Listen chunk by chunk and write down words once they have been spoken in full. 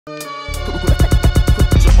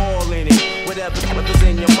what's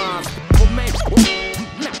in your mind.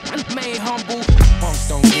 Remain humble. Punks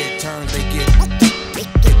don't get turns, they get done.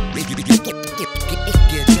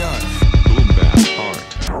 BoombapArt.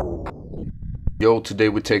 Yo, today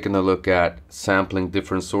we're taking a look at sampling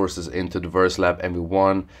different sources into the Verselab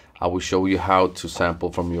MV-1. I will show you how to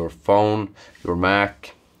sample from your phone, your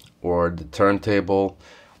Mac, or the turntable,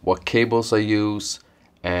 what cables I use,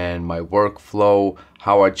 and my workflow,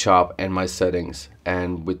 how I chop, and my settings.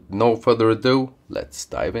 And with no further ado, let's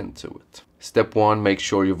dive into it. Step 1, make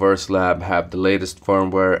sure your Verselab have the latest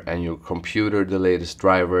firmware and your computer the latest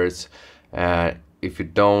drivers. If you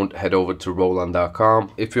don't, head over to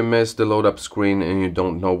Roland.com. If you missed the load up screen and you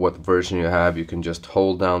don't know what version you have, you can just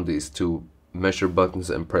hold down these two measure buttons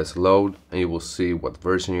and press load, and you will see what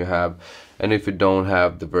version you have. And if you don't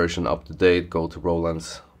have the version up to date, go to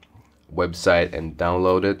Roland's website and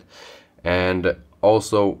download it. And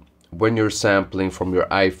also, when you're sampling from your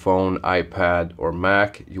iPhone, iPad, or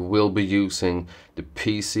Mac, you will be using the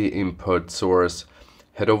PC input source.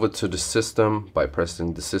 Head over to the system by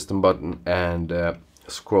pressing the system button and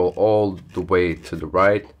scroll all the way to the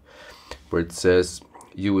right where it says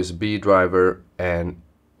USB driver, and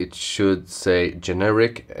it should say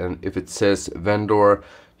generic. And if it says vendor,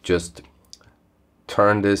 just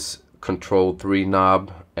turn this Control 3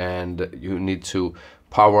 knob and you need to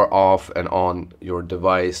power off and on your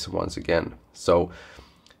device once again. So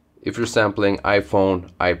if you're sampling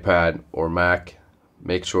iPhone, iPad, or Mac,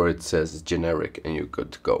 make sure it says generic and you're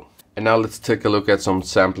good to go. And now let's take a look at some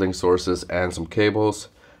sampling sources and some cables.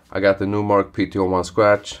 I got the Numark PT-01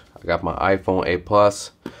 Scratch, I got my iPhone 8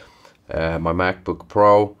 Plus, my MacBook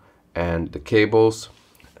Pro, and the cables,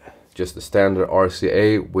 just the standard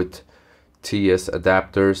RCA with TS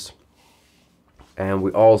adapters. And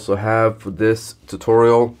we also have for this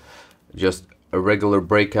tutorial just a regular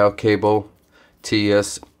breakout cable,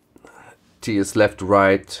 TS left to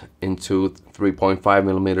right into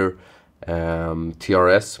 3.5mm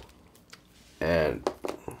TRS, and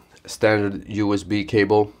standard USB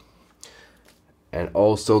cable, and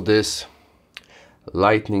also this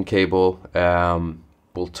lightning cable.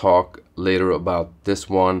 We'll talk later about this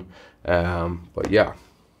one, but yeah,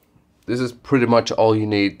 this is pretty much all you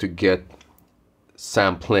need to get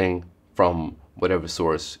sampling from whatever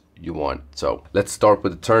source you want. So let's start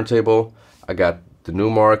with the turntable. I got the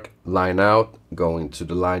Numark line out going to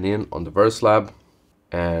the line in on the Verselab,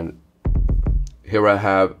 and here I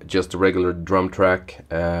have just a regular drum track.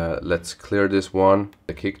 Let's clear this one,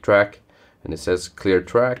 the kick track, and it says clear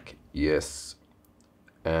track, yes.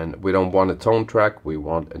 And we don't want a tone track, we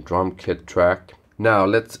want a drum kit track. Now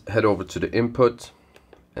let's head over to the input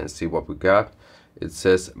and see what we got. It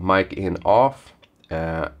says mic in off,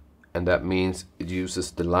 and that means it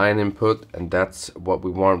uses the line input, and that's what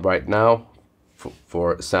we want right now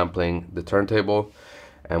for sampling the turntable.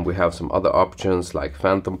 And we have some other options like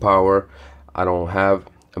phantom power. I don't have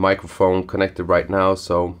a microphone connected right now,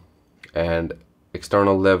 so, and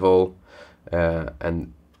external level,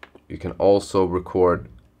 and you can also record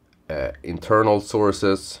internal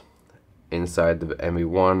sources inside the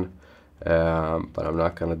MV-1, but I'm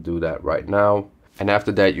not gonna do that right now. And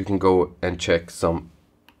after that you can go and check some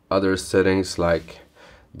other settings like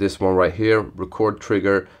this one right here, record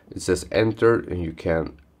trigger. It says enter, and you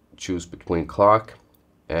can choose between clock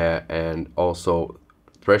and also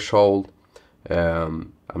threshold.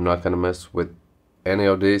 I'm not gonna mess with any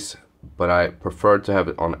of these, but I prefer to have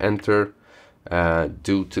it on enter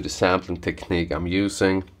due to the sampling technique I'm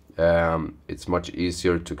using. It's much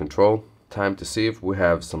easier to control. Time to see if we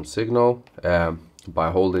have some signal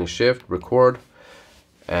by holding shift, record,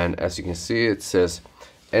 and as you can see it says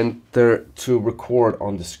enter to record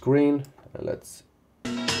on the screen. And let's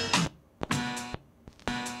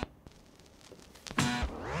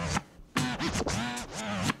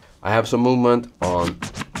I have some movement on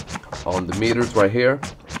the meters right here,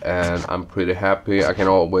 and I'm pretty happy. I can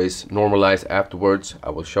always normalize afterwards,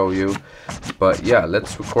 I will show you. But yeah,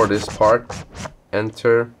 let's record this part.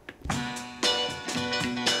 Enter.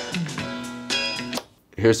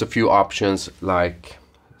 Here's a few options like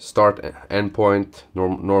start endpoint,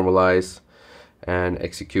 normalize, and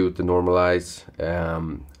execute the normalize.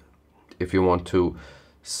 If you want to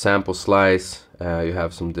sample slice, you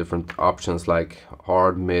have some different options like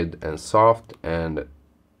hard, mid, and soft, and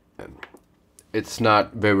it's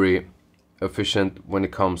not very efficient when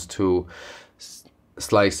it comes to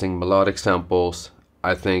slicing melodic samples.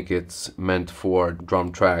 I think it's meant for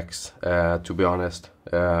drum tracks, to be honest,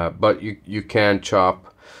 but you can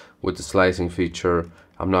chop with the slicing feature.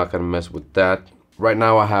 I'm not gonna mess with that. Right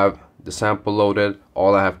now I have the sample loaded.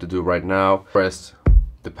 All I have to do right now, press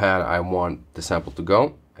the pad I want the sample to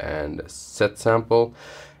go, and set sample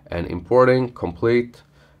and importing complete,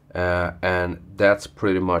 and that's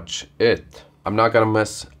pretty much it. I'm not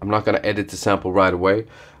gonna edit the sample right away.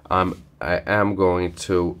 I am going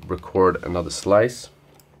to record another slice.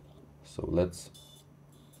 So let's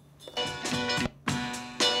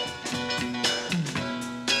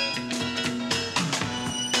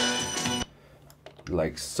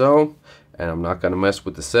like so, and I'm not gonna mess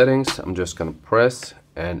with the settings. I'm just gonna press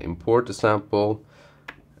and import the sample.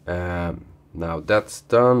 Now that's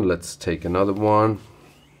done, let's take another one.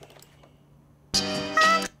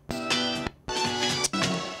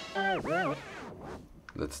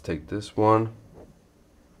 Let's take this one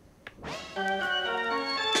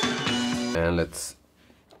and let's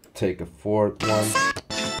take a fourth one.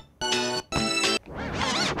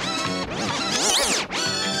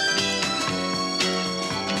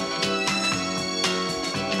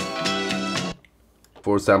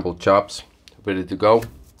 Four sample chops ready to go.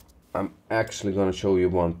 I'm actually gonna show you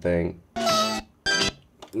one thing.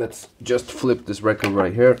 Let's just flip this record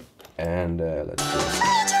right here and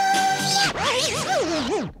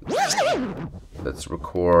let's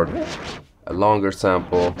record a longer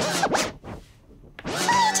sample.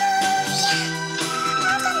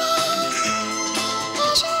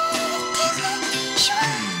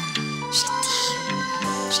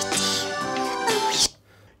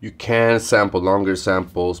 You can sample longer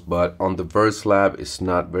samples, but on the Verselab it's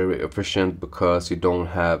not very efficient because you don't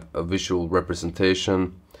have a visual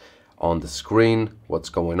representation on the screen what's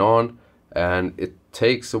going on, and it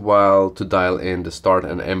takes a while to dial in the start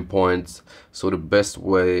and end points. So the best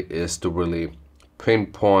way is to really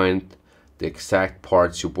pinpoint the exact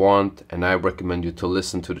parts you want, and I recommend you to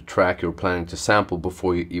listen to the track you're planning to sample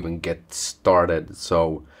before you even get started.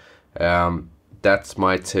 So that's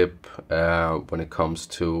my tip when it comes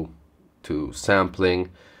to sampling.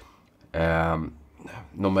 No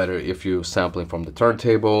matter if you're sampling from the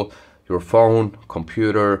turntable, your phone,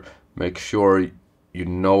 computer, make sure you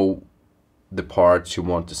know the parts you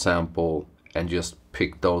want to sample and just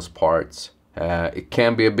pick those parts. It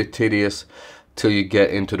can be a bit tedious till you get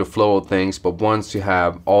into the flow of things, but once you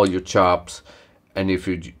have all your chops and if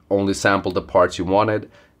you only sample the parts you wanted,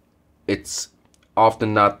 it's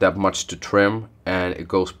often not that much to trim and it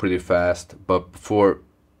goes pretty fast. But before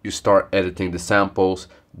you start editing the samples,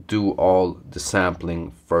 do all the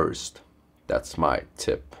sampling first. That's my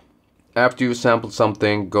tip. After you sample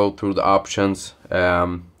something, go through the options.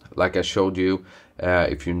 Like I showed you,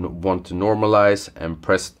 if you want to normalize and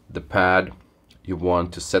press the pad, you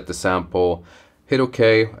want to set the sample, hit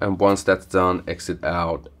OK, and once that's done, exit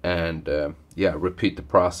out and yeah, repeat the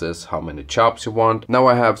process how many chops you want. Now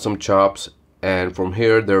I have some chops, and from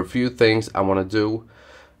here there are a few things I want to do.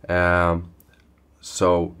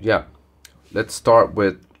 So yeah, let's start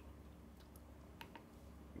with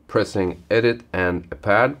pressing edit and a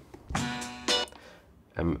pad,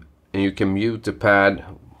 and you can mute the pad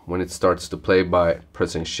when it starts to play by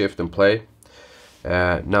pressing shift and play.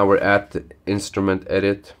 Now we're at the instrument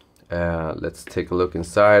edit. Let's take a look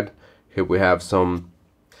inside. Here we have some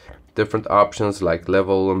different options like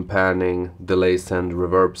level and panning, delay send,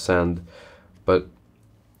 reverb send, but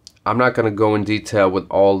I'm not going to go in detail with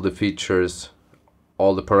all the features,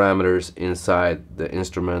 all the parameters inside the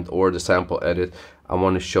instrument or the sample edit. I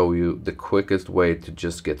want to show you the quickest way to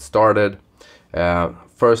just get started.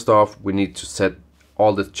 First off, we need to set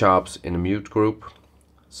all the chops in a mute group.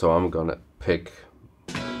 So I'm gonna pick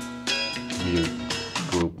mute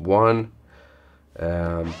group 1.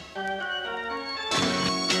 And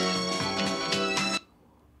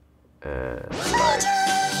like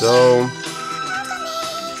so.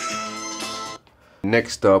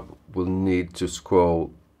 Next up, we'll need to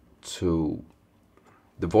scroll to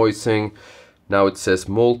the voicing. Now it says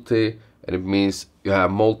multi, and it means you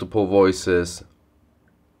have multiple voices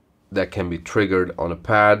that can be triggered on a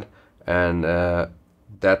pad, and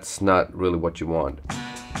that's not really what you want.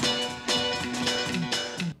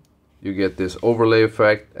 You get this overlay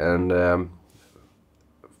effect, and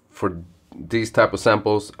for these type of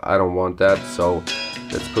samples I don't want that, so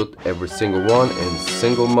let's put every single one in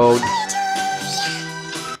single mode.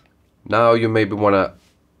 Now you maybe want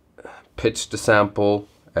to pitch the sample.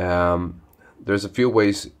 There's a few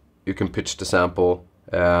ways you can pitch the sample.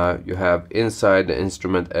 You have inside the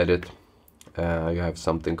instrument edit, you have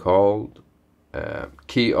something called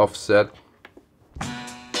key offset.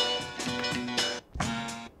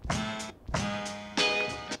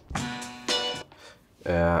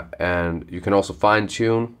 And you can also fine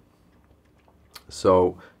tune.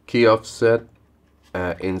 So key offset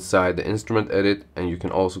inside the instrument edit, and you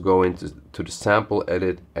can also go into the sample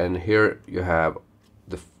edit, and here you have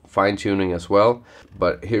the fine tuning as well,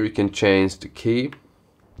 but here you can change the key.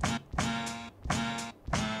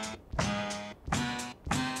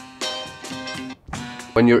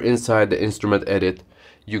 When you're inside the instrument edit,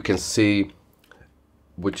 you can see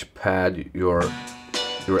which pad you're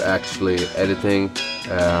actually editing.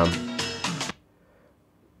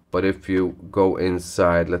 But if you go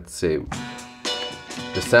inside, let's see,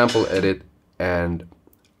 the sample edit, and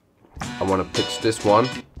I want to pitch this one,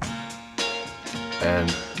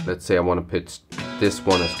 and let's say I want to pitch this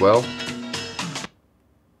one as well,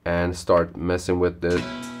 and start messing with it,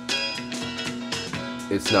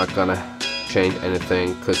 it's not gonna change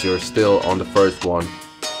anything because you're still on the first one.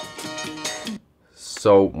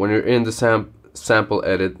 So when you're in the sample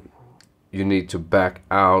edit, you need to back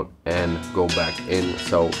out and go back in.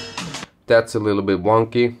 So that's a little bit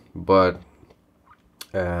wonky, but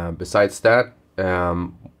besides that,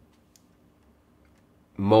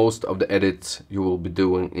 most of the edits you will be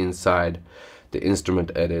doing inside the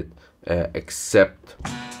instrument edit, except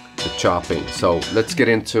the chopping. So let's get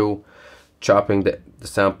into chopping the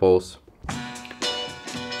samples.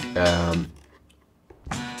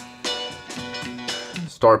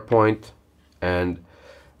 Start point, and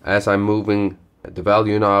as I'm moving the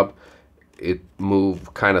value knob, it moves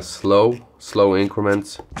kind of slow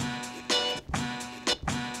increments.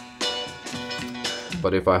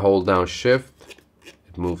 But if I hold down shift,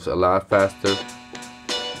 it moves a lot faster.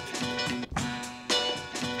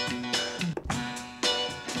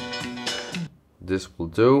 This will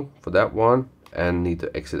do for that one, and need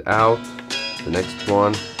to exit out. The next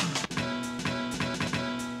one,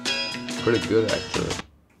 pretty good actually.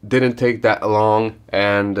 Didn't take that long,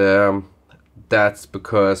 and that's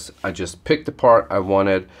because I just picked the part I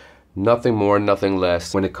wanted. Nothing more, nothing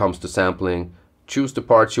less. When it comes to sampling, choose the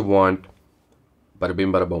parts you want. Bada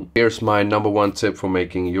bing, bada boom. Here's my #1 tip for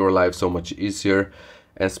making your life so much easier,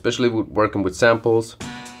 and especially with working with samples.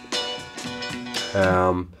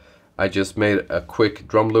 I just made a quick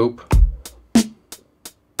drum loop,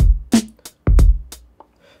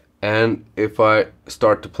 and if I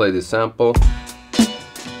start to play the sample,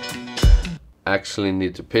 actually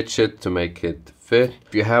need to pitch it to make it fit.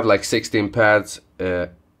 If you have like 16 pads,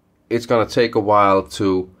 it's gonna take a while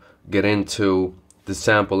to get into the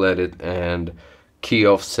sample edit and key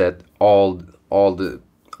offset all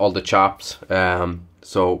the chops.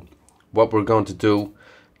 So what we're going to do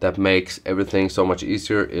that makes everything so much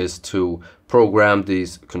easier is to program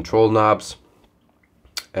these control knobs.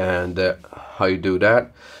 And how you do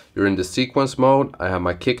that, you're in the sequence mode. I have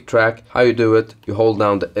my kick track. How you do it, you hold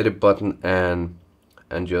down the edit button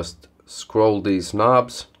and just scroll these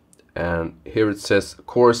knobs, and here it says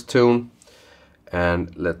chorus tune,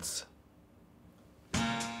 and let's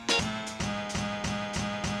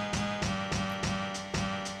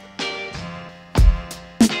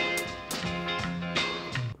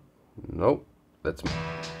nope,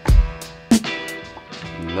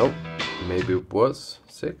 maybe it was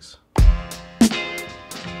 6.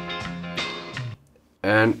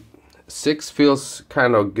 And 6 feels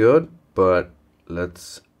kind of good, but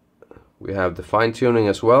we have the fine tuning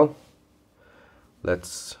as well.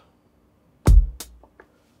 Let's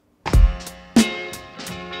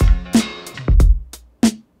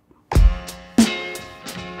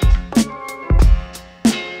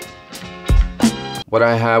what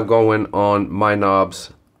I have going on my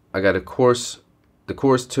knobs, I got the chorus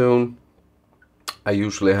tune. I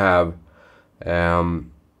usually have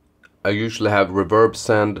reverb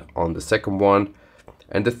send on the second one,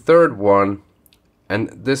 and the third one, and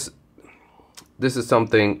this is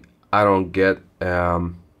something I don't get. I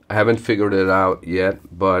haven't figured it out yet,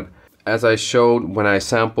 but as I showed when I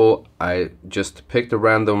sample, I just picked a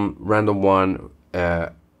random one,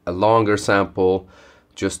 a longer sample,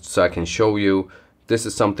 just so I can show you. This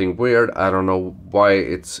is something weird. I don't know why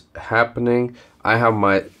it's happening. I have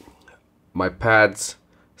my pads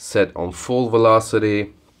set on full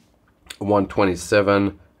velocity,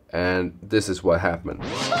 127, and this is what happened.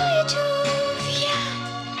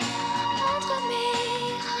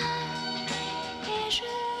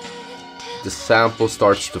 The sample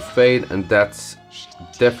starts to fade, and that's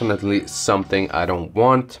definitely something I don't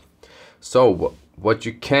want. So what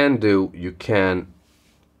you can do, you can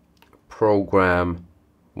program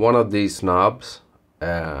one of these knobs.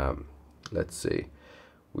 Let's see,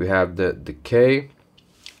 we have the K,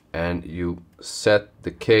 and you set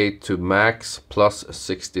the K to max plus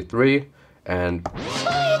 63, and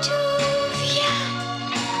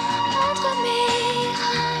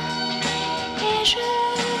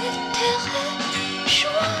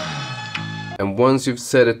once you've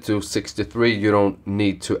set it to 63, you don't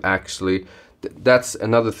need to actually, that's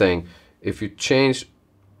another thing, if you change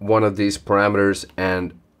one of these parameters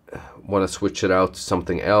and want to switch it out to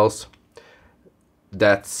something else,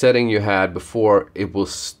 that setting you had before, it will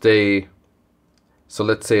stay. So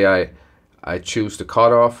let's say I choose the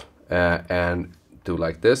cutoff and do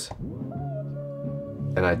like this,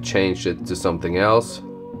 and I change it to something else.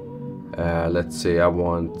 Let's say I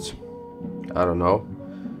want, I don't know,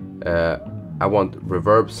 I want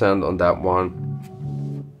reverb send on that one.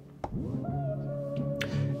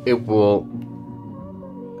 It will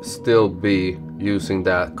still be using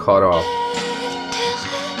that cutoff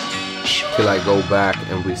till I go back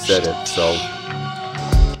and reset it. So,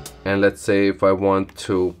 and let's say if I want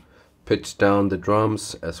to pitch down the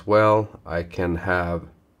drums as well, I can have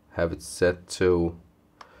it set to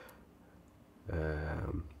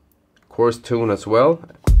chorus tune as well.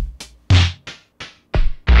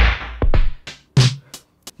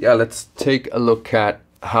 Yeah, let's take a look at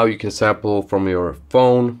how you can sample from your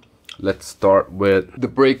phone. Let's start with the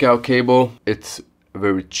breakout cable. It's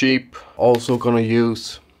very cheap. Also gonna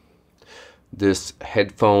use this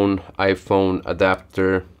headphone iPhone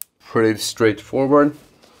adapter. Pretty straightforward.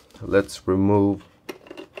 Let's remove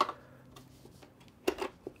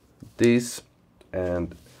these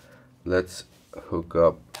and let's hook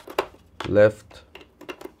up left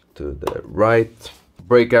to the right.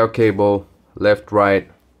 Breakout cable, left, right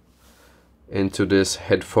into this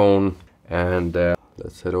headphone, and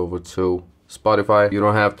let's head over to Spotify. You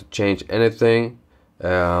don't have to change anything.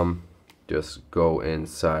 Just go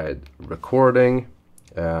inside recording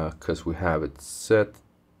because we have it set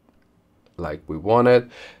like we want it.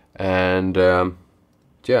 And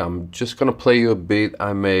yeah, I'm just gonna play you a beat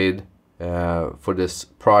I made for this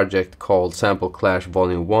project called Sample Clash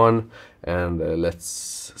Volume 1, and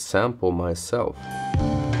let's sample myself.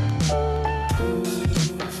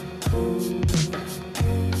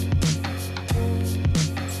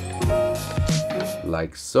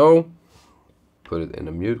 Like so. Put it in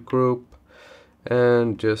a mute group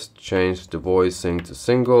and just change the voicing to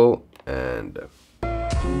single. And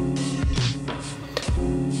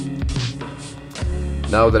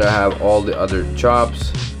now that I have all the other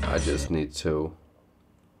chops, I just need to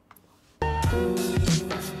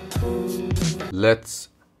let's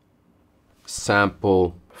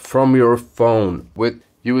sample from your phone with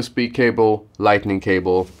USB cable, lightning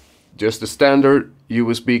cable, just a standard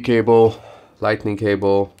USB cable, lightning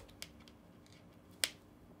cable.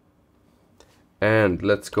 And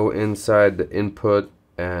let's go inside the input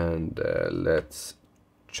and let's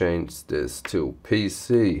change this to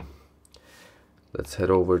PC. Let's head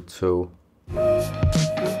over to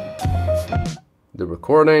the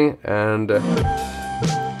recording and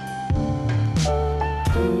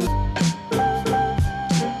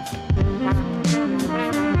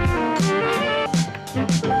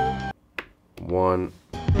one.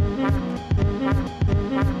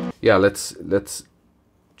 Yeah, let's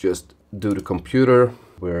just do the computer.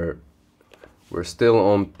 We're still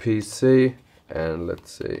on PC, and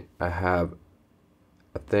let's see, I have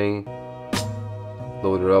a thing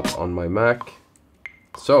loaded up on my Mac,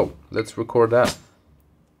 so let's record that.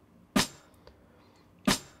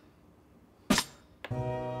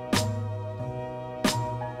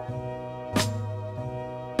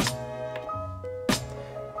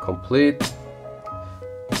 Complete.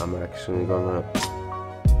 I'm actually gonna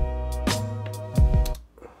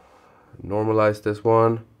normalize this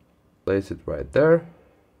one, place it right there.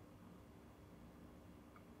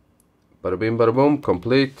 Bada bing, bada boom,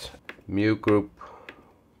 complete. Mute group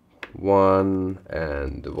 1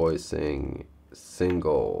 and the voicing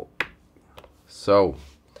single. So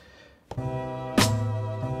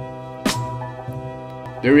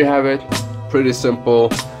there you have it. Pretty simple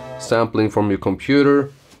sampling from your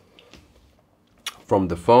computer, from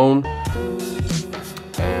the phone.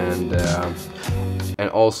 And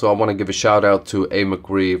also I want to give a shout out to A.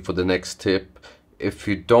 McCree for the next tip. If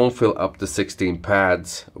you don't fill up the 16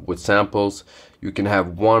 pads with samples, you can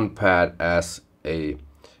have one pad as a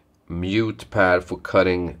mute pad for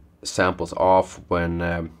cutting samples off when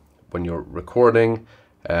you're recording.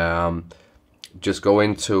 Just go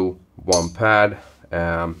into one pad,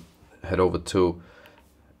 head over to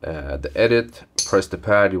the edit, press the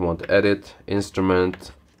pad you want to edit,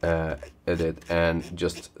 instrument, edit, and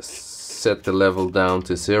just set the level down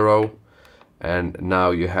to 0, and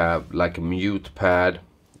now you have like a mute pad.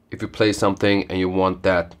 If you play something and you want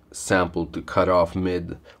that sample to cut off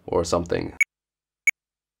mid or something.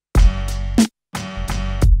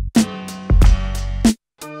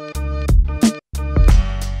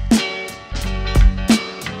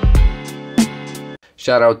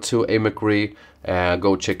 Shout out to A. McCree,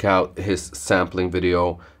 go check out his sampling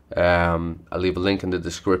video. I'll leave a link in the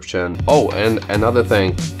description. Oh, and another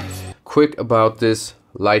thing, quick about this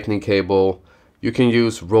lightning cable. You can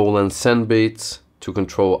use Roland Zenbeats to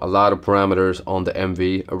control a lot of parameters on the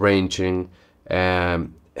MV, arranging.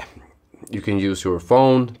 You can use your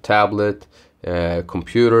phone, tablet,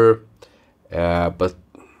 computer, but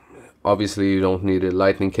obviously you don't need a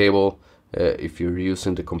lightning cable if you're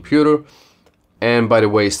using the computer. And by the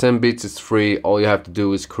way, Zenbeats is free. All you have to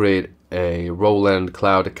do is create a Roland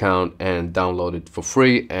Cloud account and download it for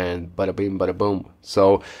free, and bada bing bada boom.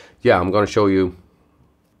 So yeah, I'm gonna show you.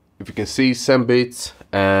 If you can see Zenbeats,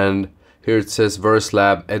 and here it says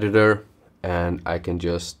Verselab editor, and I can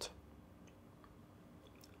just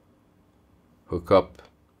hook up,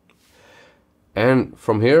 and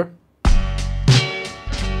from here,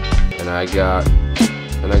 and I got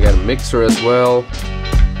a mixer as well.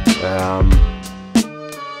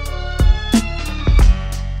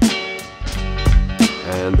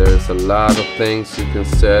 And there's a lot of things you can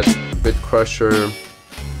set. Bit crusher.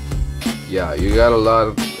 Yeah, you got a lot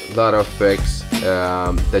of effects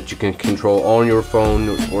that you can control on your phone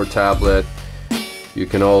or tablet. You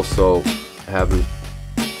can also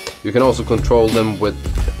control them with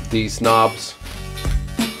these knobs,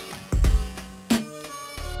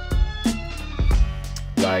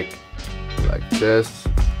 like this.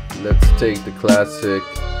 Let's take the classic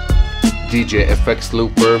DJ FX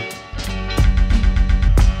looper.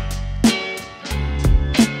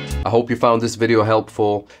 I hope you found this video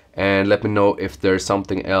helpful, and let me know if there's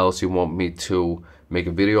something else you want me to make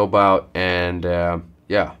a video about. And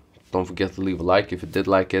yeah, don't forget to leave a like if you did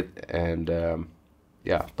like it. And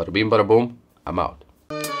yeah, bada bing bada boom, I'm out.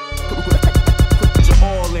 Put your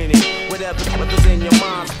all in it, whatever's in your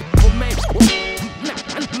mind.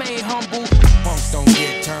 Remain humble. Punks don't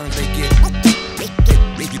get turns, they get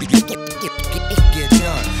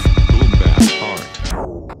done. BoombapArt.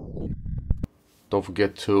 Don't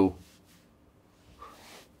forget to,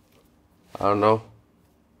 I don't know,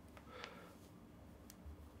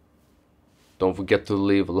 don't forget to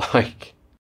leave a like.